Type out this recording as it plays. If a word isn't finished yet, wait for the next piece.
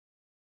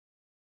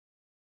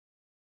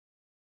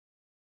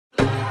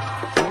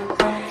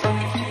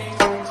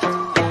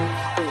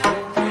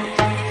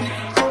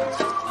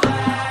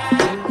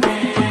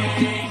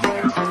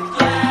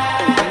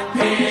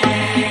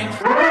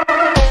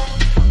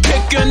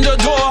open the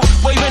door,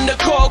 waving the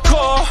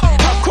coco.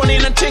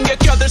 popcorn이는 챙겨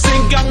껴들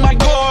생각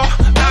말고.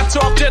 I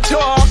talk the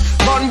talk,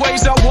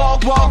 runways I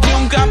walk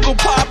눈 감고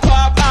pop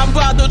안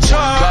봐도 쳐.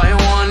 By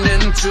one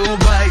and two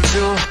by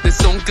two 내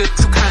손끝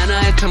툭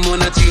하나에 다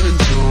무너지는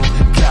중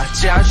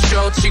가짜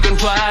쇼 지금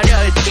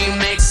화려했지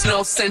makes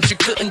no sense you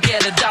couldn't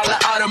get a dollar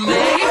out of me.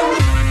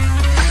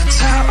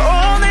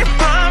 자 오늘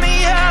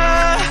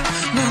밤이야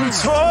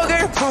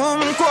눈독을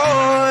품고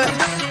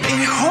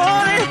네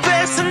혼을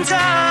뺏은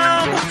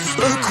다음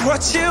Look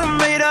what you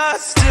made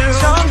us do.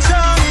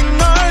 천천히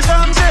널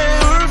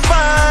잠재울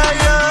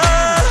fire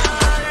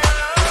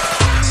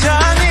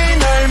잔이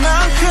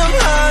날만큼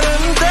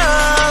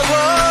아름다워.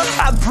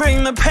 I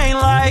bring the pain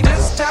like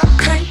this that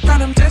pink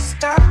venom, this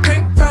that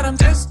pink venom,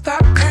 this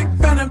that pink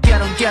venom. Get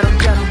 'em, get 'em,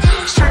 get 'em.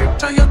 Straight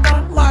till you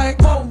don't like.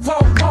 Whoa,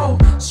 whoa, whoa.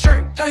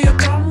 Straight till you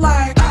don't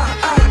like.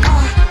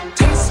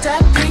 Taste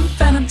that pink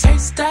venom,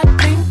 taste that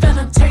pink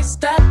venom,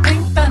 taste that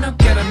pink venom.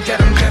 Get 'em,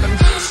 get 'em, get 'em.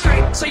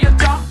 Straight till you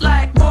don't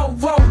like. Whoa,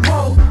 whoa,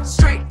 whoa.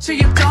 Straight till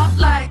you don't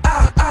like.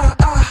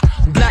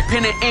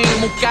 BLACKPINK and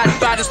aim, got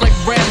bodies like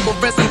Rambo.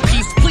 Rest in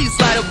peace, please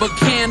light up a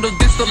candle.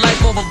 This the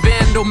life of a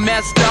vandal,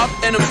 messed up,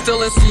 and I'm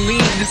still in some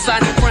lead.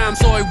 Deciding crime,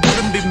 so it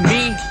wouldn't be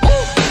me.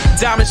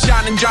 Diamond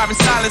shining, driving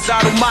silence,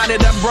 I don't mind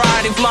it. I'm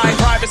riding, flying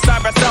private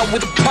side by side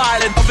with a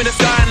pilot. Up in the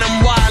sky and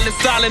I'm wild and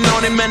silent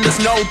on him, and there's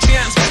no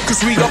chance.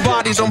 Cause we got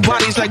bodies on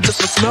bodies like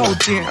just a slow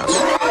dance.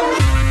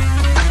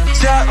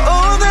 자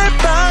오늘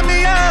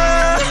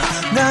밤이야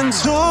난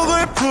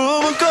속을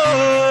품고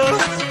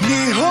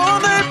네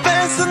혼을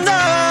뺏은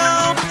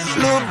다음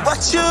Look what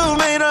you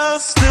made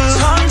us do.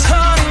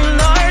 천천히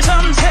널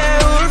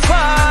잠재울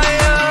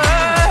fire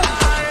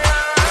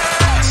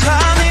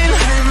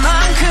잔인할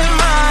만큼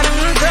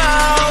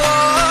아름다워.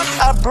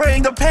 I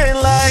bring the pain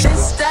like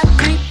This that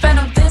pink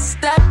venom, this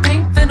that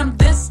pink venom,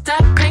 this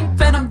that pink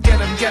venom. Get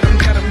 'em, get 'em,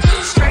 get 'em.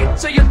 Straight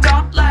till you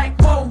don't like.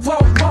 Whoa,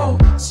 whoa, whoa.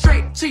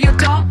 Straight till you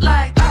don't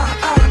like.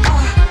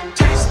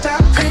 Taste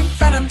that pink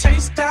venom,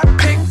 taste that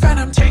pink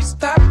venom, taste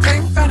that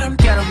pink venom.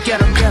 Get 'em,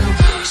 get 'em, get 'em.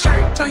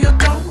 Straight till you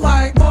don't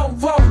like. Whoa,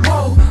 whoa,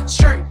 whoa.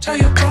 Straight till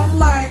you don't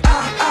like.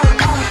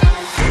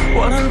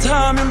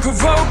 원한다면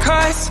provoke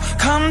us.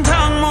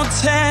 감당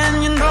못해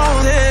and you know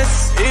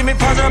this. 이미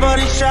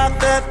퍼져버린 shot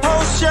that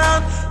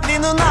potion. 네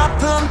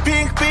눈앞은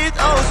핑크빛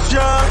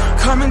ocean.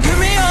 Come and give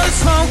me all the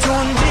smoke.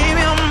 Don't leave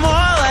me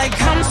more like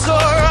I'm so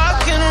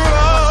rock and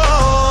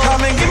roll.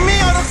 Come and give me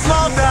all the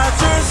smoke. 다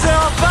줄 새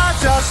없어.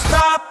 Just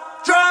stop,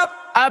 drop.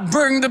 I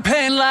bring the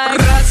pain like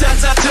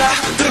Ra-ta-ta-ta,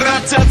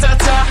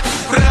 ra-ta-ta-ta,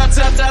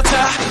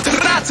 ra-ta-ta-ta,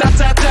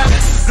 ra-ta-ta-ta,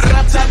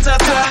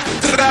 ra-ta-ta-ta,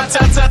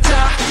 ra-ta-ta-ta.